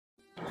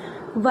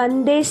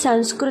वन्दे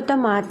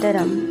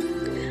संस्कृतमातरम्।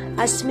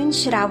 अस्मिन्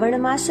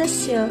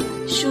श्रावणमासस्य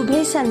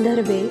शुभे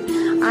सन्दर्भे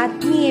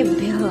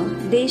आत्मीयेभ्यः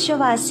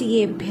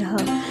देशवासियेभ्यः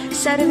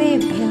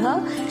सर्वेभ्यः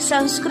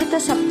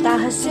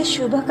संस्कृतसप्ताहस्य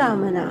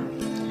शुभकामना।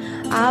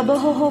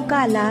 आबहोः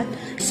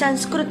कालात्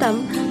संस्कृतं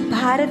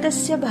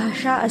भारतस्य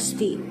भाषा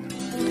अस्ति।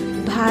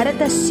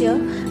 भारतस्य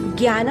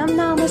ज्ञानं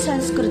नाम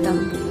संस्कृतं,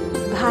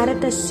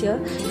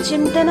 भारतस्य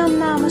चिन्तनं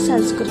नाम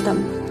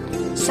संस्कृतं।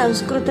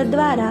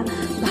 संस्कृतद्वारा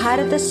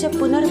भारतस्य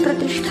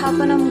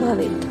पुनर्प्रतिष्ठापनं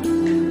भवेत्।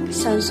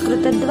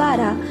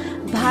 संस्कृतद्वारा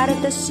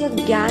भारतस्य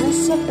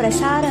ज्ञानस्य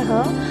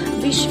प्रसारः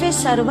विश्वे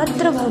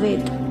सर्वत्र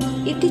भवेत्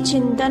इति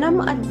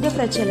चिन्तनम् अद्य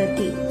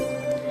प्रचलति।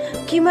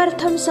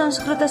 किमर्थं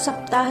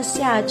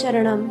संस्कृतसप्ताहस्य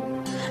आचरणं?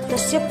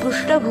 तस्य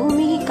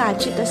पृष्ठभूमिः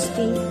काचित्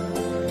अस्ति।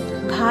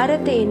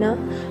 भारतेन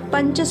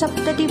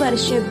 75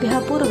 वर्षेभ्यः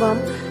पूर्वं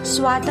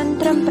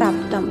स्वातन्त्र्यं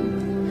प्राप्तं।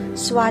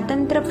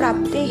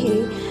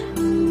 स्वातन्त्र्यप्राप्तेः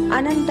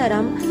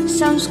अनन्तरं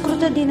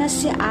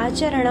संस्कृतदिनस्य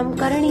आचरणं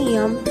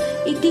करणीयम्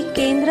इति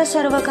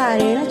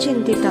केन्द्रसर्वकारेण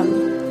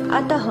चिन्तितम्।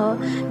 अतः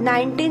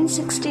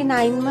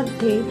 1969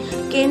 मध्ये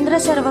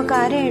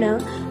केन्द्रसर्वकारेण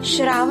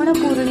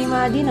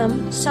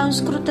श्रावणपूर्णिमादिनं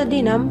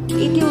संस्कृतदिनम्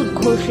इति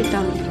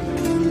उद्घोषितम्।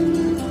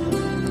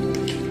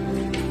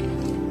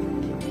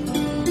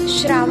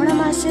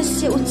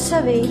 श्रावणमासस्य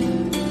उत्सवे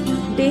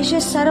देशे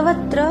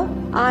सर्वत्र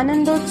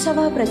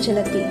आनन्दोत्सवः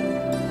प्रचलति।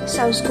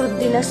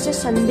 संस्कृतदिनस्य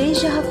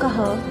सन्देशः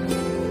कः?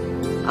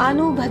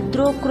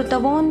 आनुभद्रो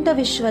कृतवोऽन्त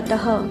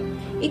विश्वतः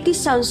इति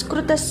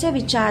संस्कृतस्य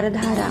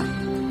विचारधारा।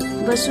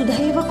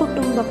 वसुधैव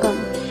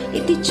कुटुम्बकम्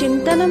इति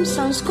चिन्तनं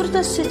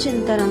संस्कृतस्य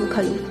चिन्तनं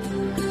खलु।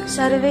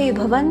 सर्वे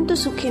भवन्तु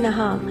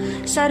सुखिनः,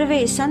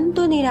 सर्वे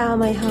सन्तु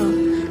निरामयः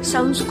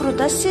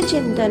संस्कृतस्य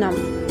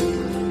चिन्तनं।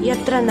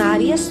 यत्र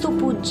नार्यस्तु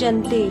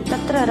पूज्यन्ते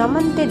तत्र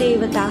रमन्ते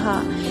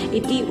देवताः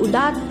इति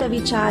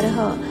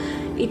उदात्तविचारः,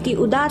 इति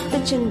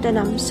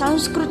उदात्तचिन्तनं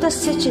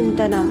संस्कृतस्य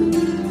चिन्तनं।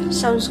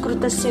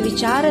 संस्कृतस्य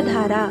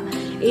विचारधारा,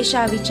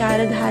 एषा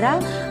विचारधारा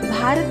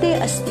भारते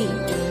अस्ति,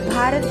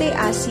 भारते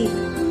आसीत्,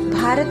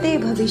 भारते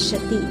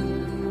भविष्यति।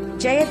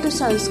 जयतु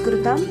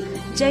संस्कृतं,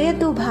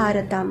 जयतु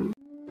भारतम्।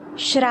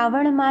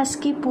 श्रावण मास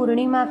की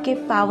पूर्णिमा के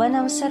पावन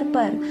अवसर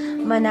पर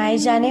मनाए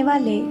जाने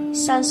वाले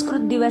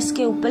संस्कृत दिवस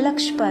के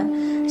उपलक्ष्य पर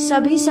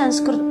सभी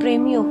संस्कृत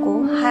प्रेमियों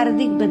को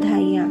हार्दिक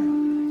बधाइयाँ।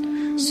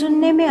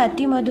 सुनने में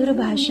अति मधुर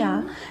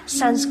भाषा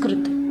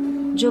संस्कृत,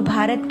 जो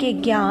भारत के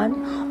ज्ञान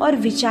और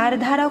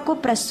विचारधारा को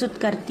प्रस्तुत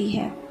करती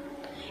है,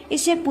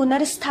 इसे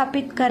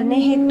पुनर्स्थापित करने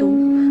हेतु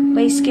व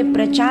इसके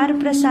प्रचार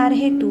प्रसार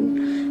हेतु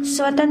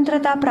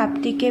स्वतंत्रता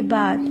प्राप्ति के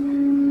बाद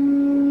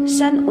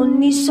सन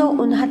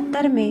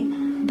 1969 में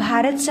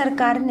भारत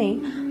सरकार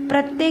ने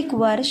प्रत्येक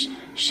वर्ष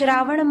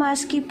श्रावण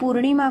मास की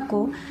पूर्णिमा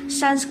को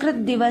संस्कृत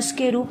दिवस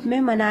के रूप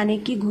में मनाने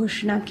की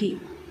घोषणा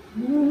की।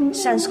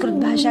 संस्कृत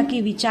भाषा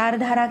की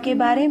विचारधारा के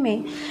बारे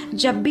में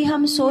जब भी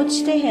हम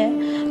सोचते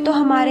हैं तो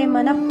हमारे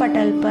मन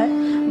पटल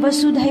पर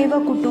वसुधैव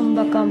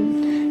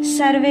कुटुम्बकम,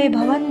 सर्वे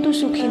भवन्तु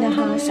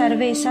सुखिनः,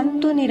 सर्वे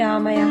सन्तु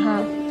निरामयः,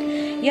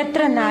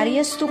 यत्र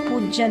नार्यस्तु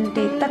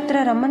पूज्यन्ते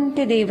तत्र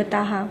रमन्ते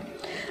देवताः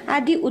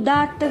आदि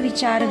उदात्त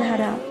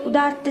विचारधारा,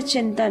 उदात्त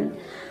चिंतन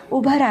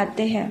उभर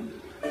आते हैं,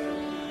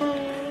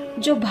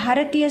 जो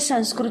भारतीय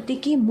संस्कृति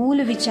की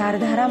मूल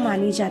विचारधारा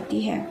मानी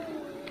जाती है।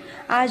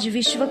 आज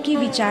विश्व की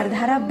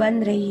विचारधारा बन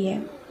रही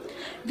है।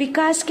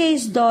 विकास के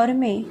इस दौर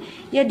में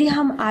यदि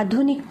हम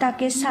आधुनिकता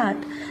के साथ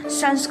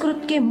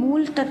संस्कृत के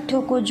मूल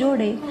तथ्यों को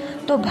जोड़ें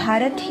तो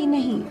भारत ही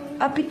नहीं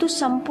अपितु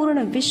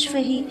संपूर्ण विश्व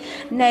ही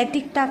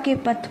नैतिकता के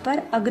पथ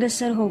पर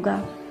अग्रसर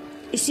होगा।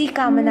 इसी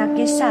कामना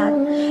के साथ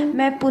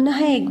मैं पुनः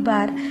एक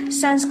बार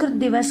संस्कृत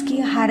दिवस की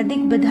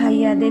हार्दिक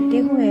बधाइयाँ देते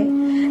हुए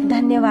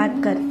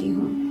धन्यवाद करती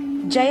हूँ।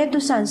 जयतु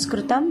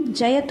संस्कृतम,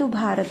 जयतु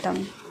भारतम।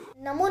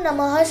 नमो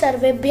नमः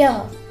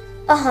सर्वेभ्यः।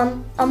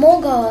 अहम्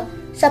अमोघः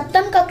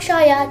सप्तम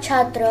कक्षाया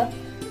छात्र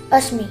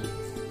अस्मि।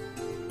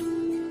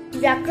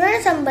 व्याकरण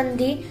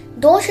संबंधी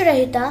दोष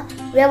रहिता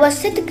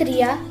व्यवस्थित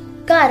क्रिया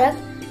कारक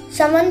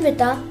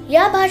समन्विता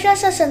या भाषा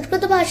स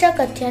संस्कृत भाषा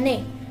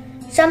कथ्यते।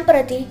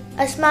 सम्प्रति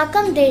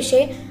अस्माकं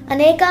देशे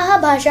अनेकाः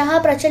भाषाः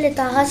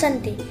प्रचलिताः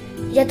सन्ति,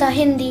 यथा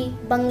हिंदी,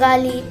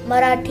 बंगाली,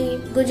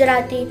 मराठी,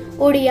 गुजराती,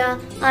 उड़िया,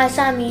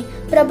 आसामी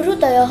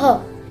प्रभृतयः।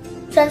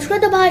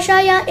 संस्कृत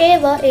भाषाया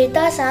एव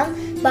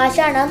एतासां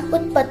भाषाणाम्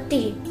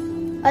उत्पत्तिः।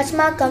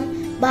 अस्माकं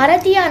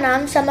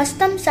भारतीयानां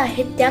समस्तं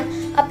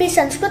साहित्यम् अपि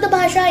संस्कृत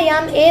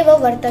भाषायाम् एव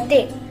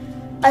वर्तते।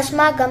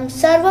 अस्माकं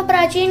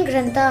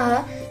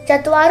सर्वप्राचीनग्रन्थाः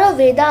चत्वारो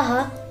वेदाः,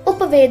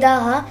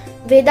 उपवेदाः,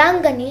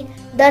 वेदाङ्गानि,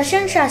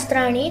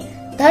 दर्शनशास्त्राणि,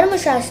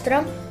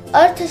 धर्मशास्त्रम्,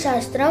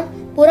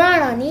 अर्थशास्त्रम्,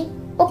 पुराणानि,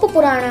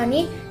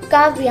 उपपुराणानि,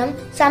 काव्यं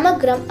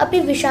समग्रम् अपि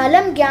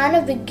विशालं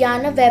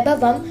ज्ञान-विज्ञान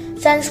वैभवं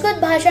संस्कृत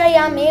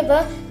भाषायामेव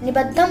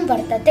निबद्धं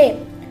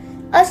वर्तते।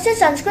 अस्य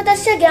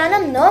संस्कृतस्य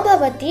ज्ञानं न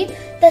भवति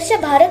तस्य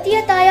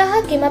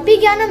भारतीयतायाः किमपि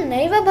ज्ञानं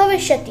नैव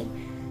भविष्यति।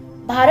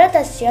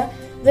 भारतस्य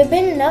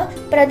विभिन्न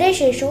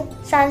प्रदेशेषु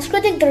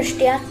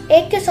सांस्कृतिकदृष्ट्या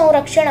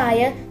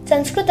ऐक्यसंरक्षणाय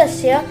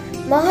संस्कृतस्य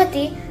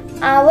महती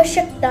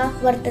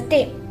आवश्यकता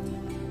वर्तते।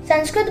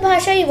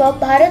 संस्कृतभाषा इव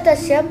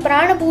भारतस्य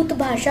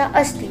प्राणभूतभाषा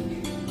अस्ति।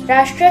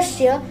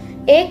 राष्ट्रस्य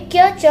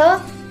ऐक्य च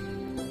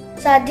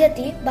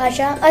साध्यति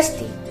भाषा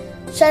अस्ति।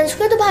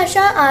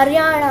 संस्कृतभाषा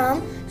आर्याणां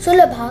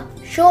सुलभा,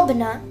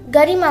 शोभना,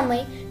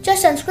 गरिमामयी च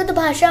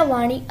संस्कृतभाषा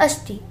वाणी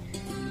अस्ति।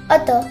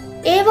 अतः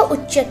एव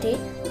उच्यते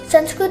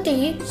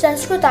संस्कृतिः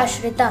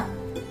संस्कृताश्रिता।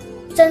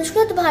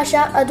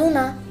 संस्कृतभाषा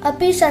अधुना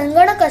अपि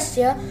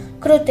संगणकस्य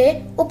कृते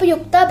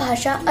उपयुक्ता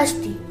भाषा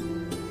अस्ति।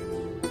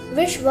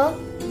 विश्व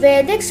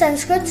वैदिक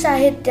संस्कृत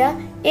साहित्य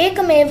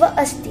एकमेव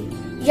अस्ति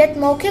यत्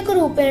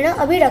मौखिकरूपेण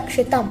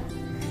अभिरक्षितम्।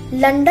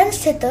 लण्डन्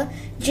स्थित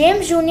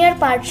जेम्स् जूनियर्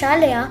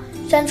पाठशालया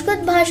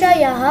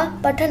संस्कृतभाषायाः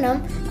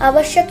पठनम्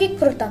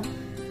आवश्यकीकृतम्।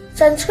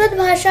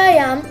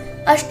 संस्कृतभाषायाम्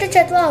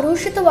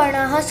 48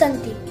 वर्णाः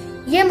सन्ति,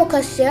 ये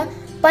मुखस्य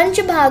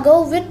 5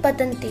 भागौ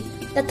व्युत्पतन्ति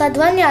तथा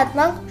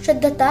ध्वन्यात्मक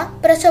शुद्धता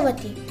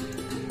प्रसवति।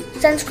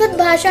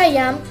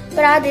 संस्कृतभाषायां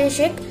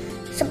प्रादेशिक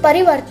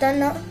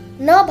परिवर्तन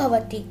न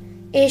भवति।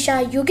 एषा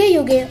युगे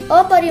युगे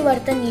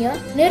अपरिवर्तनीय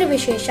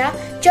निर्विशेषा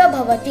च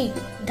भवति।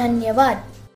 धन्यवाद।